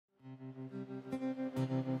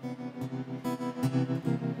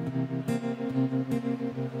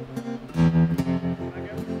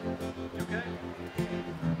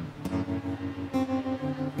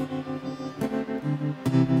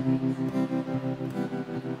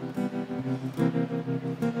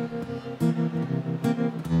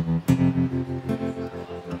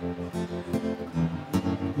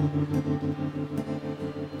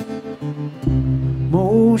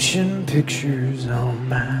motion pictures on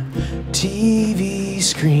my TV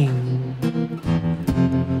screen.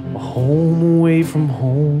 A home away from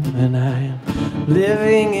home, and I am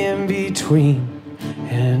living in between.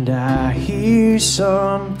 And I hear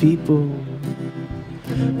some people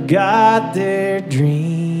got their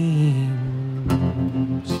dreams.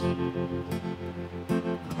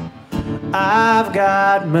 I've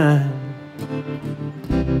got mine.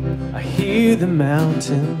 I hear the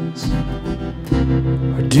mountains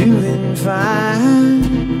are doing fine.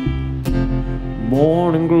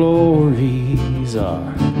 Morning glories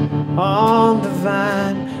are on the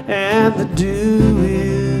vine, and the dew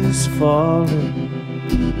is falling.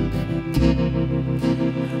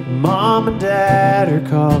 Mom and Dad are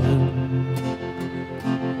calling.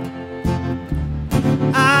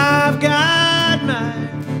 I've got mine.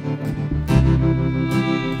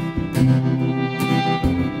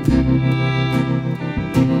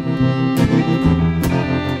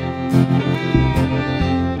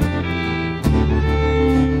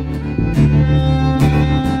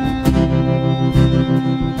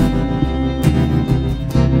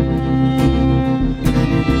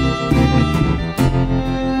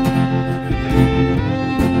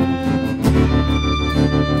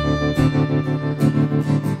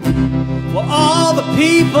 All the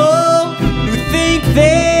people who think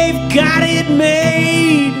they've got it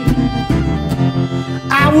made,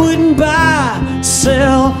 I wouldn't buy,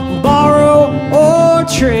 sell, borrow, or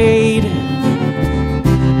trade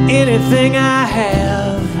anything I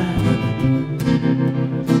have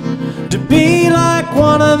to be like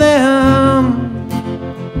one of them.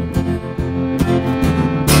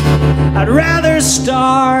 I'd rather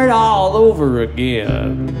start all over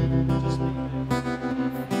again.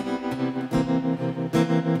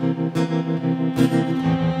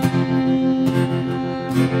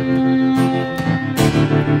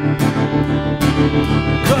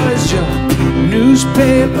 'Cause your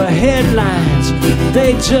newspaper headlines,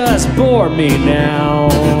 they just bore me now.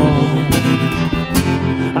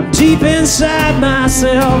 I'm deep inside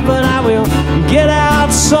myself, but I will get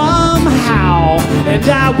out somehow. And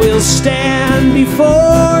I will stand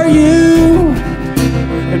before you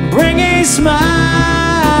and bring a smile.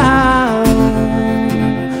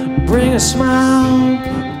 Bring a smile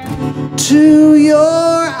to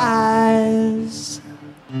your eyes.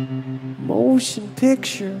 Motion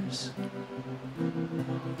pictures,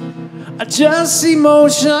 I just see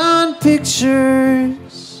motion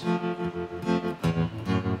pictures.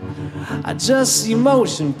 I just see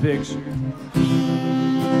motion pictures.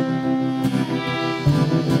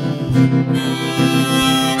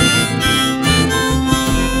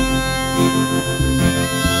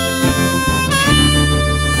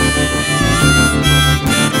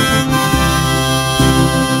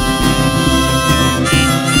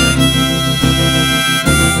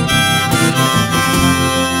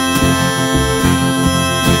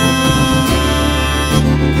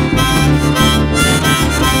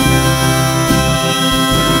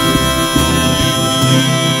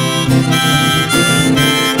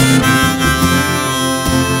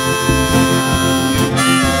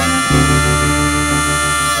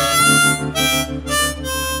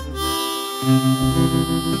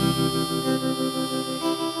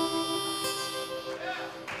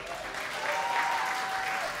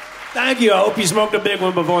 Thank you. I hope you smoked a big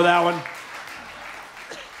one before that one.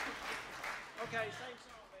 Okay, same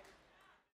song.